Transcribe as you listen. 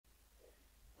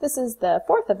This is the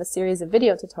fourth of a series of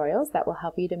video tutorials that will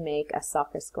help you to make a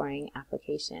soccer scoring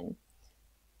application.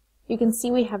 You can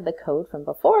see we have the code from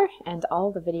before, and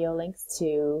all the video links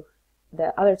to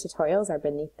the other tutorials are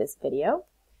beneath this video.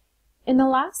 In the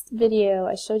last video,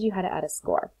 I showed you how to add a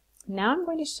score. Now I'm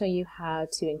going to show you how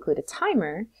to include a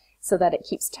timer so that it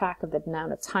keeps track of the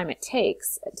amount of time it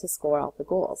takes to score all the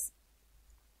goals.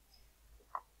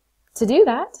 To do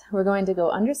that, we're going to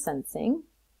go under Sensing,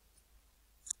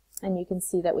 and you can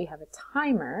see that we have a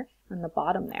timer on the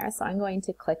bottom there. So I'm going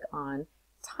to click on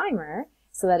Timer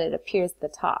so that it appears at the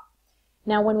top.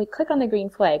 Now when we click on the green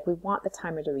flag, we want the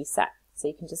timer to reset. So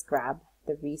you can just grab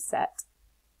the Reset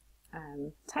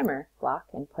timer block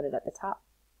and put it at the top.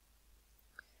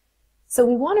 So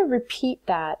we want to repeat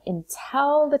that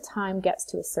until the time gets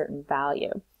to a certain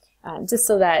value, just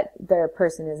so that the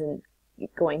person isn't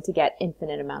going to get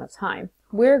infinite amount of time.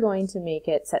 We're going to make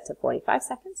it set to 45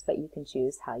 seconds, but you can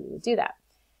choose how you would do that.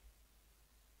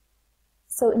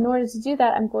 So in order to do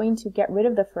that, I'm going to get rid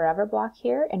of the forever block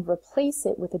here and replace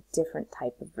it with a different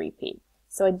type of repeat.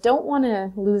 So I don't want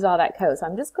to lose all that code, so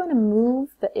I'm just going to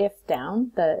move the if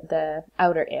down, the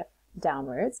outer if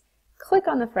downwards, click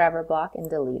on the forever block and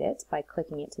delete it by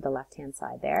clicking it to the left-hand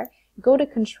side there. Go to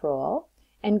Control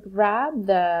and grab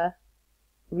the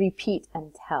repeat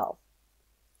until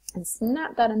and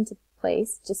snap that into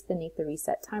place just beneath the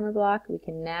reset timer block. We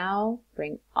can now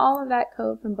bring all of that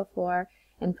code from before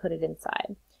and put it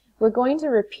inside. We're going to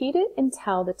repeat it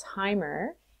until the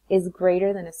timer is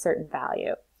greater than a certain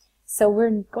value. So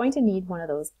we're going to need one of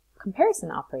those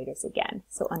comparison operators again.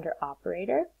 So under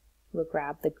Operator, we'll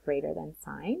grab the greater than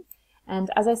sign. And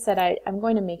as I said, I'm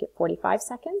going to make it 45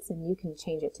 seconds, and you can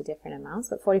change it to different amounts,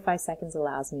 but 45 seconds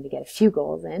allows me to get a few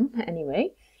goals in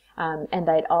anyway. And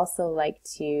I'd also like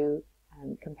to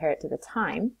compare it to the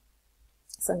time.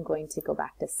 So I'm going to go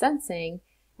back to Sensing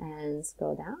and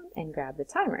scroll down and grab the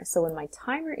timer. So when my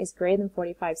timer is greater than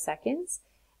 45 seconds,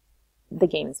 the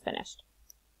game is finished.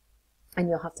 And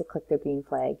you'll have to click the green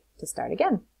flag to start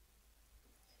again.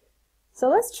 So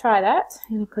let's try that.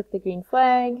 I'm going to click the green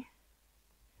flag.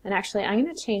 And actually, I'm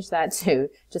going to change that to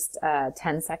just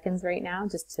 10 seconds right now,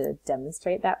 just to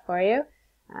demonstrate that for you.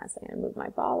 So I'm going to move my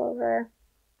ball over.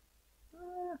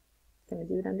 Going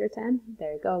to do it under 10.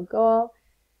 There you go, goal.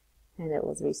 And it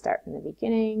will restart from the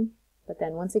beginning. But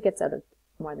then once it gets out of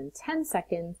more than 10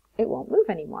 seconds, it won't move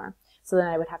anymore. So then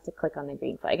I would have to click on the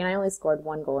green flag. And I only scored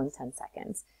one goal in 10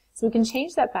 seconds. So we can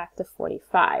change that back to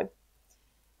 45.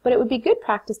 But it would be good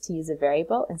practice to use a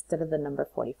variable instead of the number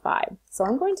 45. So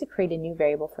I'm going to create a new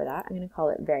variable for that. I'm going to call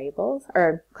it variables,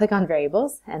 or click on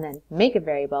variables and then make a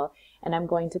variable. And I'm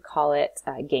going to call it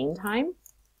game time.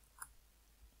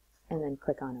 And then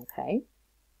click on OK.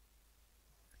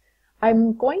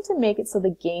 I'm going to make it so the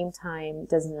game time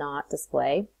does not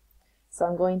display. So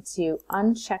I'm going to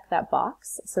uncheck that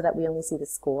box so that we only see the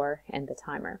score and the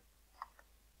timer.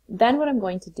 Then what I'm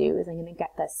going to do is I'm going to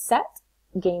get the set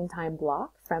game time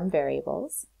block from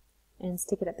variables and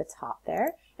stick it at the top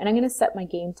there. And I'm going to set my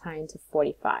game time to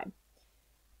 45.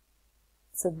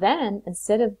 So then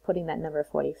instead of putting that number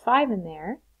 45 in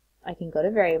there, I can go to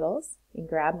variables and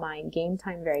grab my game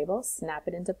time variable, snap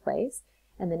it into place,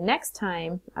 and the next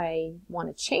time I want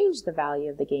to change the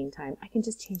value of the game time, I can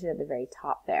just change it at the very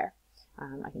top there.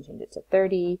 I can change it to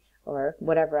 30 or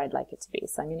whatever I'd like it to be.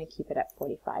 So I'm going to keep it at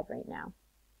 45 right now.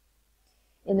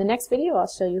 In the next video, I'll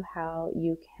show you how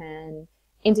you can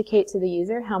indicate to the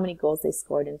user how many goals they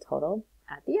scored in total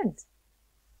at the end.